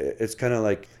heavy. It's kind of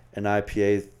like an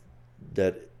IPA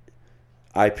that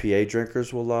IPA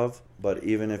drinkers will love, but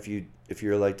even if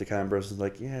you're like the kind of person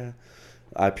like, yeah,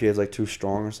 IPA is like too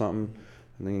strong or something,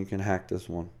 and then you can hack this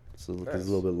one. So it's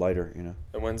a little bit lighter, you know.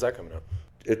 And when's that coming up?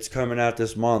 It's coming out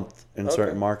this month in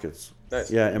certain markets. Nice.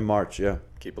 Yeah, in March. Yeah.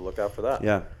 Keep a lookout for that.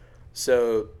 Yeah.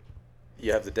 So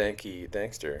you have the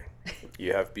Dankster.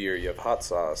 You have beer. You have hot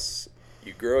sauce.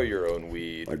 You grow your own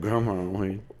weed. I grow my own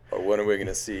weed. When are we going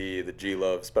to see the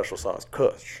G.Love special sauce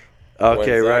Kush? Okay,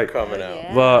 When's that right. coming out?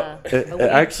 Yeah. Well, A weed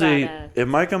actually, product. it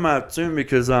might come out soon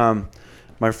because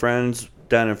my friends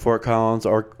down in Fort Collins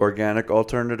are organic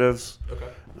alternatives. Okay.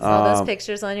 Saw those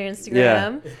pictures on your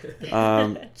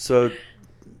Instagram. So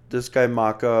this guy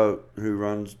Maka, who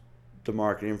runs the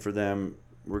marketing for them,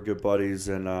 we're good buddies,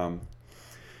 and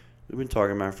we've been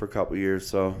talking about it for a couple of years.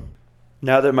 So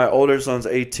now that my older son's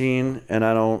 18 and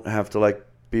I don't have to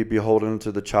be beholden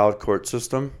to the child court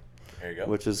system, There you go.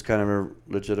 which is kind of a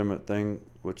legitimate thing,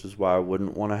 which is why I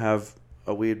wouldn't want to have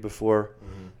a weed before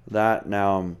that.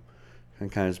 Now I can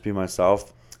kind of just be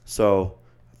myself. So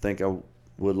I think I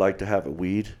would like to have a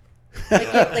weed.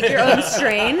 Like your own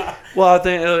strain. Well, I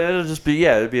think it'll just be,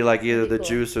 it'd be like either That'd be the cool.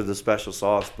 juice or the special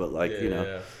sauce, but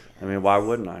Yeah. I mean, why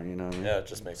wouldn't I, you know what I mean? Yeah, it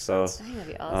just makes So, sense. I think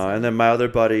that'd be awesome. and then my other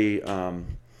buddy,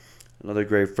 another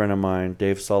great friend of mine,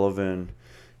 Dave Sullivan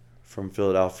from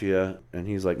Philadelphia, and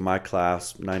he's like my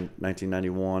class,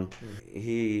 1991.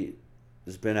 He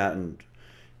has been out in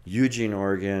Eugene,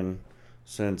 Oregon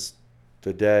since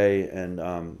the day, and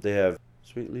they have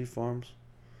Sweet Leaf Farms.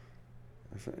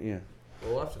 Yeah.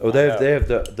 We'll have to Oh, they have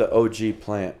the OG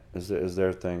plant is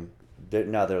their thing.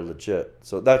 Now they're legit.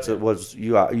 So that's it. Was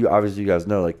you obviously you guys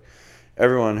know, like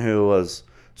everyone who was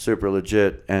super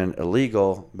legit and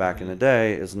illegal back in the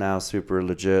day is now super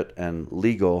legit and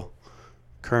legal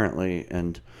currently,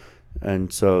 and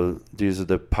so these are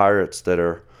the pirates that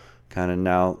are kind of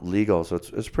now legal. So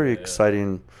it's pretty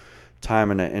exciting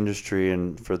time in the industry,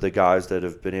 and for the guys that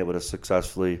have been able to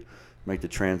successfully make the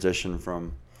transition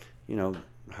from,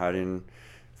 hiding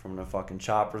from the fucking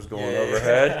choppers going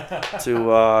overhead to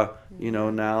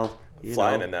now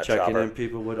Flying in that checking chopper. in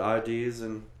people with IDs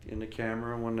and in the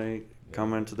camera when they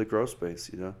come into the grow space.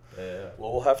 Yeah.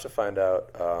 Well, we'll have to find out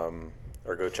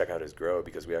or go check out his grow,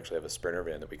 because we actually have a Sprinter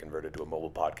van that we converted to a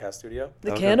mobile podcast studio.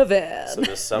 The Okay. Cannabis. So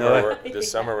this summer,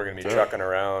 we're going to be trucking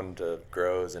around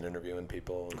grows and interviewing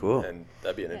people. And, Cool. And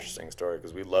that'd be an interesting story,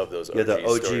 because we love those OG Yeah, the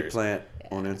OG stories. plant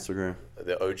on Instagram.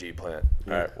 The OG plant.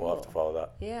 All right, we'll have to follow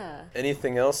that. Yeah.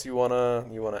 Anything else you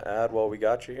wanna add while we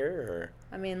got you here? Or?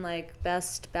 I mean, like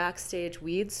best backstage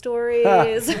weed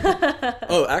stories.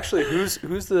 Oh, actually,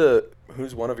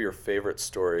 who's one of your favorite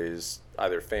stories,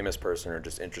 either famous person or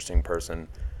just interesting person,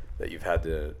 that you've had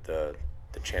the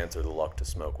chance or the luck to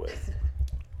smoke with?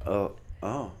 Oh.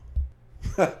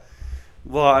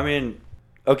 Well, I mean,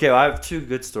 okay, I have two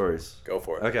good stories. Go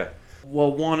for it. Okay.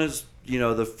 Well, one is,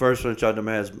 the first one that jumped in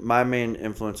my head is my main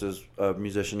influence is a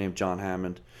musician named John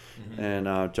Hammond.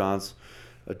 And John's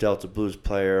a Delta blues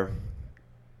player.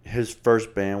 His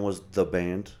first band was The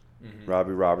Band,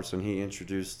 Robbie Robertson. He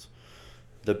introduced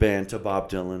the band to Bob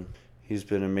Dylan. He's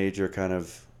been a major kind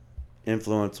of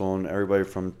influence on everybody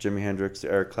from Jimi Hendrix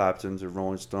to Eric Clapton to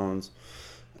Rolling Stones.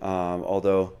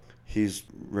 Although he's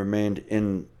remained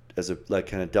in as a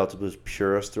kind of Delta blues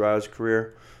purist throughout his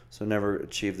career, so never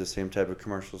achieved the same type of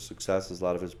commercial success as a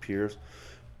lot of his peers.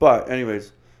 But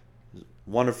anyways,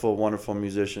 wonderful, wonderful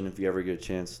musician if you ever get a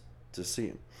chance to see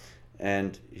him.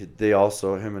 And they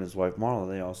also, him and his wife Marla,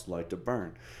 they also like to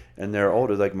burn, and they're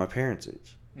older, like my parents'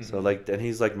 age. So and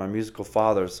he's like my musical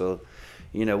father. So,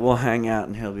 we'll hang out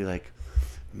and he'll be like,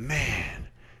 man,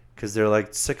 because they're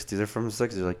like 60s, they're from the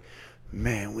 60s. They're like,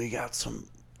 man, we got some.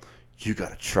 You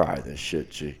gotta try this shit,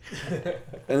 G. And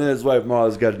then his wife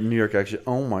Marla's got a New York accent.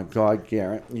 Oh my God,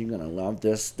 Garrett, you're gonna love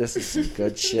this. This is some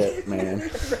good shit,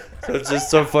 man. So it's just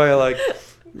so funny,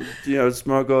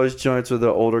 smoke all these joints with an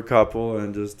older couple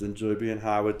and just enjoy being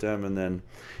high with them, and then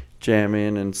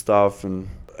jamming and stuff. And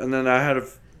then I had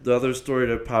the other story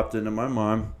that popped into my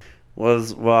mind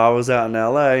was while I was out in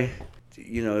LA.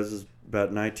 This is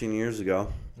about 19 years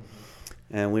ago,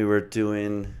 and we were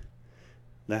doing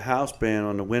the house band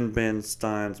on the Win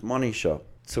Stein's Money Show.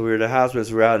 So we were the house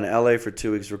bands. We were out in LA for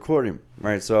 2 weeks recording,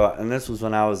 right? So, and this was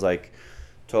when I was like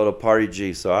total party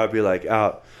G. So I'd be like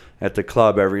out at the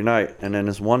club every night. And then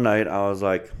this one night I was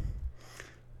like,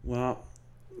 well,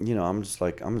 I'm just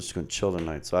going to chill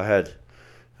tonight. So I had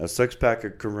a 6-pack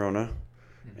of Corona,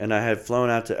 and I had flown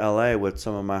out to LA with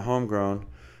some of my homegrown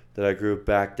that I grew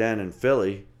back then in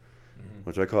Philly,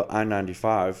 which I call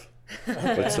I-95.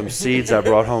 With some seeds I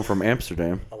brought home from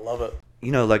Amsterdam. I love it.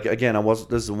 Again,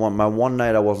 this is my one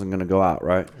night I wasn't going to go out,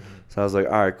 right? So I was like,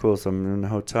 all right, cool. So I'm in the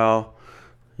hotel,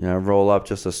 I roll up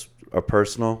just a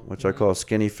personal, which I call a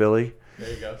skinny Philly.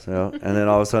 There you go. So, and then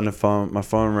all of a sudden my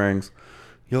phone rings.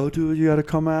 Yo, dude, you got to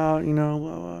come out, come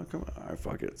on. All right,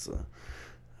 fuck it. So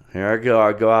here I go.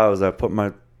 I put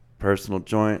my personal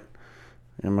joint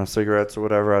and my cigarettes or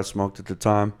whatever I smoked at the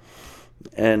time.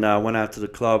 And I went out to the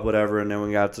club, whatever, and then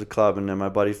we got to the club, and then my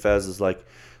buddy Fez is like,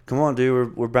 come on,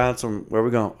 dude, we're bouncing. Where we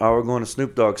going? Oh, we're going to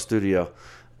Snoop Dogg's studio.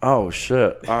 Oh,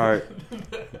 shit. All right.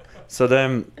 So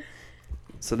then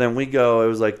we go. It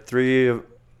was like there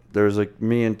was like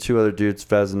me and 2 other dudes,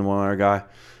 Fez and one other guy,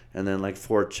 and then like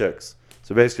 4 chicks.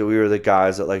 So basically we were the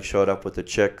guys that like showed up with the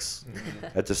chicks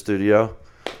at the studio.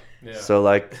 Yeah. So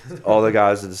like all the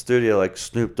guys at the studio, like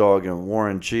Snoop Dogg and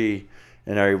Warren G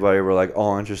and everybody were like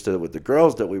all interested with the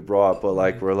girls that we brought, but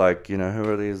like we're like, you know, who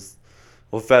are these?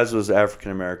 Well, Fez was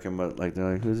African American, but like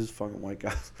they're like, who's this fucking white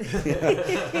guy?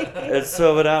 And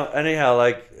so, but anyhow,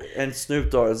 like, and Snoop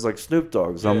Dogg is like Snoop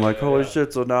Dogg. So I'm like, holy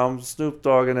shit! So now I'm Snoop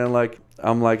Dogg, and then like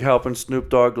I'm like helping Snoop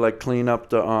Dogg like clean up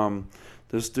the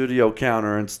studio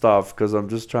counter and stuff because I'm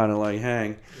just trying to like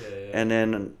hang. And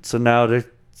then so now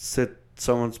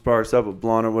someone sparks up a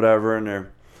blunt or whatever, and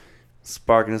they're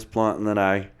sparking this blunt, and then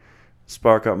I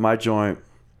spark up my joint.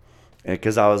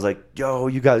 Because I was like, yo,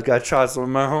 you guys got to try some of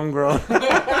my homegrown. Snoop,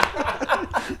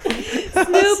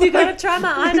 you got to try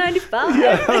my I-95.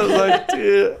 Yeah,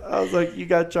 I was like, you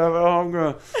got to try my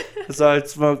homegrown. So I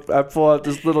pull out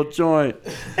this little joint,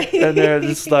 and they're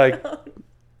just like,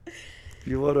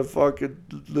 you what a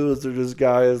fucking loser this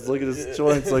guy is. Look at his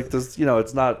joints like this. You know,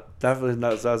 it's definitely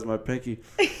not the size of my pinky.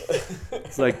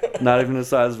 It's like not even the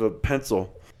size of a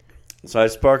pencil. So I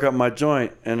spark up my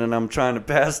joint, and then I'm trying to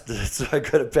pass it. So I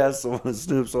go to pass it to one of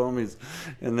Snoop's homies.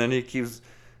 And then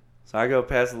so I go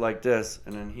pass it like this,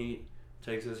 and then he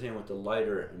takes his hand with the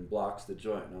lighter and blocks the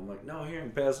joint. And I'm like, no, here,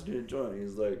 I'm passing you the joint.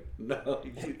 He's like, no,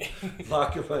 you keep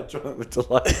blocking my joint with the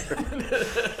lighter.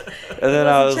 And then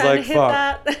I was like,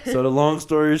 fuck. So the long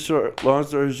story short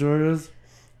is,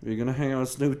 if you're going to hang out with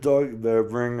Snoop Dogg, you better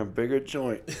bring a bigger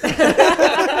joint.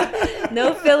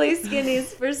 No Philly skinnies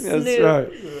for Snoop. That's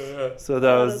right. So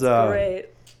that was great.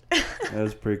 That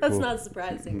was pretty cool. That's not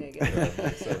surprising, I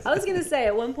guess. I was going to say,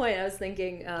 at one point, I was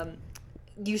thinking,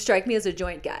 you strike me as a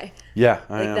joint guy. Yeah,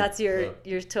 I am. That's your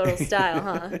total style,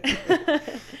 huh?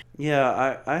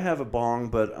 Yeah, I have a bong,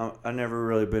 but I never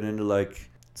really been into like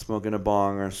smoking a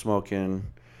bong or smoking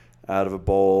out of a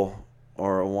bowl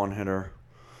or a one-hitter.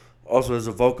 Also, as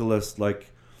a vocalist, like,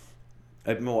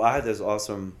 I had this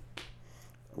awesome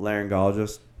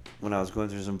laryngologist when I was going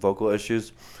through some vocal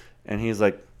issues, and he's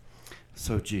like,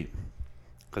 so G,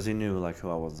 because he knew like who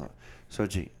I was. So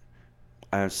G,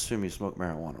 I assume you smoke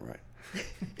marijuana, right?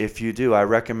 If you do, I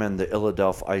recommend the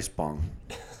Philadelphia Ice Bong.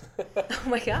 Oh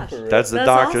my gosh. That's the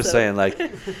doctor awesome. Saying like,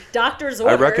 doctor's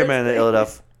order. I recommend the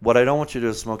Philadelphia. What I don't want you to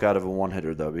do is smoke out of a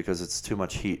one-hitter though, because it's too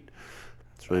much heat.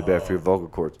 It's really bad for your vocal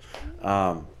cords.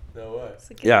 No way.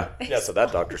 Yeah. Yeah, so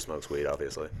that doctor smokes weed,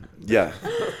 obviously. Yeah.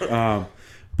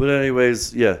 But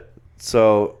anyways, yeah.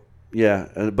 So,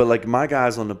 yeah. But, like, my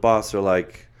guys on the bus are,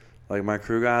 like my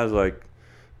crew guys, like,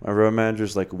 my road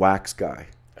manager's, like, wax guy.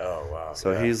 Oh, wow.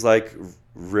 So he's, like,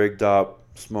 rigged up,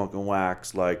 smoking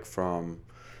wax, like, from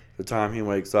the time he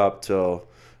wakes up till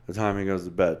the time he goes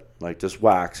to bed. Like, just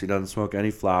wax. He doesn't smoke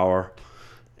any flower.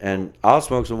 And I'll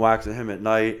smoke some wax with him at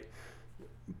night.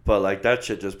 But, like, that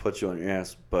shit just puts you on your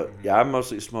ass. But, yeah, I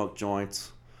mostly smoke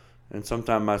joints. And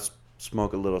sometimes I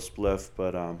smoke a little spliff.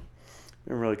 But I'm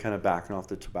really kind of backing off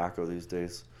the tobacco these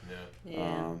days.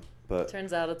 Yeah. But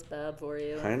turns out it's bad for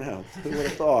you. I know. Who would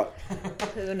have thought?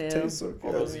 Who knew? Tastes so good.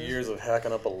 All those years of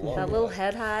hacking up a lung. That little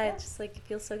head high, it's just like, it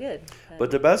feels so good.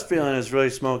 But the best feeling is really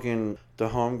smoking the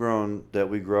homegrown that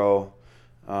we grow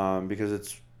because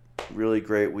it's really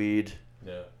great weed.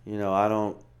 Yeah. You know,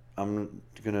 I'm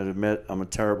going to admit I'm a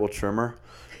terrible trimmer.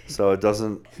 So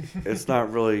it's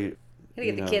not really. You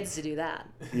gotta get the kids to do that.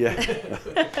 Yeah.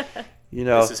 You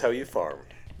know. This is how you farm.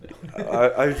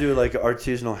 I do like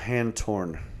artisanal hand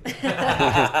torn.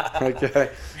 Okay.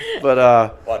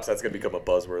 But watch, that's gonna become a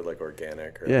buzzword like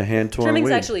organic. Yeah, hand torn. Trimming's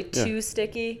weed. Actually too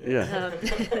sticky. Yeah.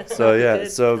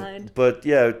 But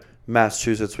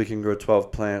Massachusetts we can grow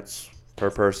 12 plants per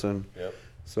person. Yep.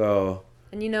 So.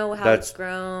 And you know how it's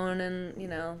grown, and you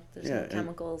know there's no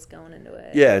chemicals going into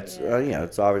it. Yeah,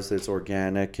 it's obviously it's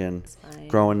organic and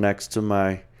growing next to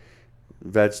my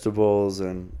vegetables,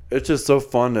 and it's just so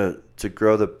fun to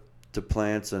grow the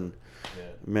plants. And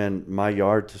man, my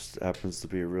yard just happens to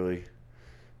be really.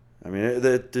 I mean,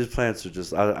 these plants are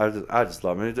just I just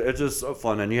love them. It's just so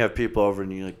fun, and you have people over,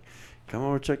 and you like, come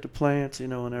over check the plants, you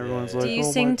know, and everyone's like, do you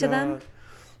sing to them?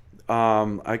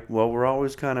 We're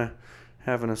always kind of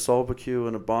having a barbecue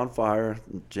and a bonfire,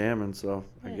 and jamming. So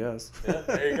I guess. Yeah,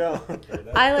 there you go.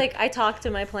 I talk to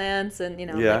my plants, and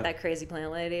I'm Yeah. like that crazy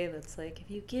plant lady that's like,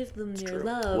 if you give them your true.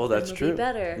 love, Well, then that's they'll true. be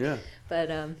better. Yeah. But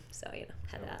so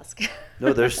had to ask.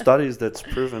 No, there's studies that's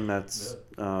proven that's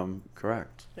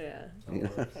correct. Yeah. You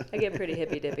know? I get pretty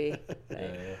hippy dippy.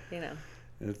 Yeah.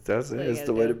 That's what you it's gotta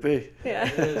the way do. to be.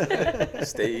 Yeah.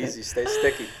 Stay easy, stay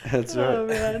sticky. That's right. Oh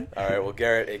man. All right, well,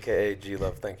 Garrett, aka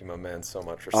G.Love, thank you, my man, so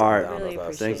much for All sitting right. down Really with us.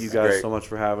 appreciate Thank you This is guys great. so much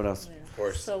for having us. Of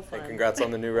course. So fun. And congrats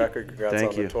on the new record. Congrats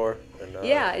Thank on you. the tour. And,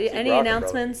 Yeah. keep Any rocking,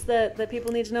 announcements that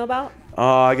people need to know about?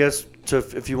 I guess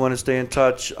if you want to stay in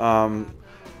touch, on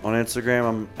Instagram,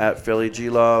 I'm at Philly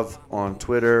G.Love. On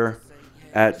Twitter,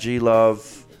 at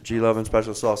G.Love. G.Love and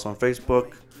Special Sauce on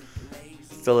Facebook.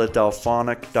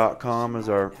 Philadelphonic.com is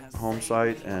our home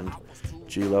site, and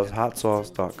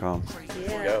GLoveHotSauce.com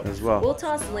Yeah. as well. We'll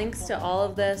toss links to all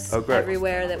of this Oh, great.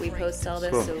 everywhere that we post all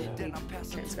this, Cool. so we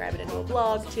transcribe it into a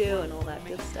blog too, and all that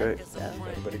good stuff. Great. So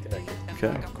Everybody connected.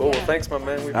 Okay. Cool. Well, thanks, my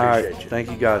man. We All right. appreciate you. Thank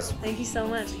you guys. thank you so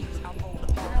much. That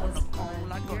was fun.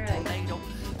 You're right.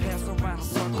 Pass around,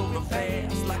 circle the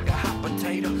fast like a hot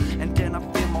potato. And then I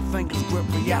feel my fingers grip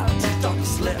reality. Start to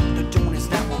slip. The tune is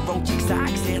now a roach. I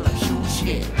exhale a huge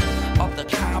hit of the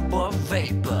copper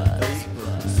vapors.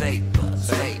 Vapors,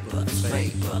 vapors, vapors,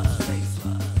 vapors,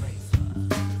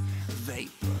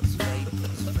 vapors,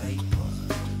 vapors.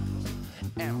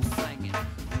 And I'm singing,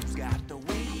 who's got the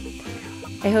weed?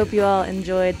 I hope you all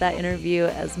enjoyed that interview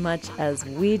as much as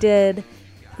we did.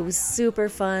 It was super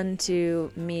fun to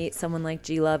meet someone like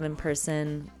G.Love in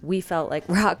person. We felt like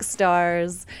rock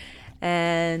stars,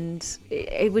 and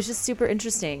it was just super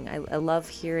interesting. I love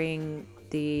hearing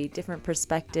the different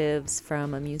perspectives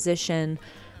from a musician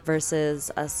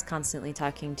versus us constantly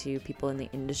talking to people in the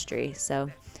industry. So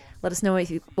let us know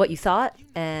what you thought,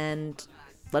 and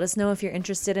let us know if you're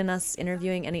interested in us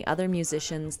interviewing any other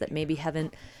musicians that maybe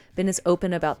haven't been as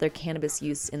open about their cannabis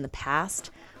use in the past.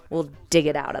 We'll dig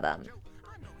it out of them.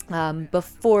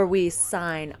 Before we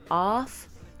sign off,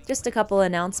 just a couple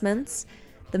announcements.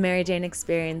 The Mary Jane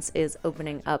Experience is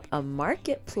opening up a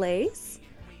marketplace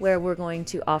where we're going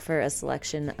to offer a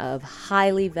selection of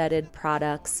highly vetted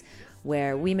products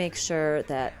where we make sure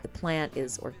that the plant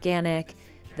is organic,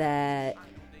 that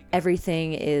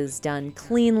everything is done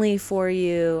cleanly for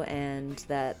you, and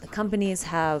that the companies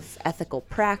have ethical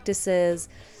practices.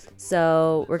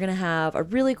 So we're going to have a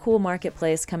really cool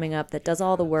marketplace coming up that does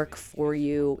all the work for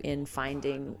you in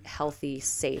finding healthy,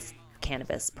 safe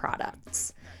cannabis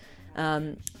products.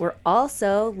 We're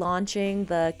also launching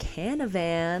the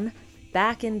Canavan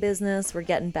back in business. We're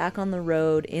getting back on the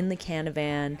road in the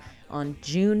Canavan on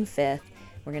June 5th.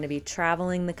 We're going to be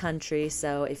traveling the country.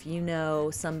 So if you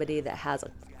know somebody that has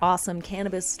an awesome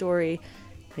cannabis story,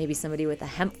 maybe somebody with a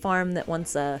hemp farm that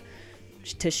wants to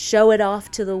show it off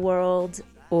to the world,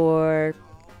 or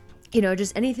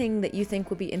just anything that you think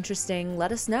would be interesting,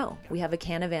 let us know. We have a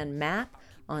Canavan map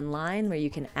online where you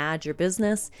can add your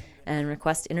business and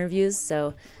request interviews,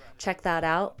 so check that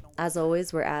out. As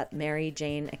always, we're at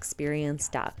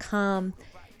maryjaneexperience.com,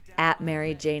 at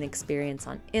Mary Jane Experience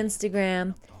on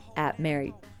Instagram, at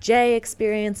Mary J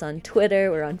Experience on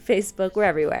Twitter. We're on Facebook. We're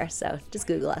everywhere, so just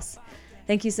Google us.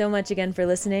 Thank you so much again for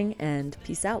listening, and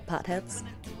peace out, potheads.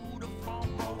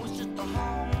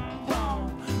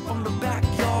 From the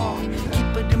backyard,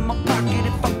 keep it in my pocket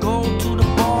if I go to the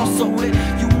bar. So if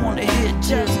you wanna hit,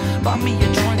 just buy me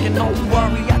a drink and don't worry.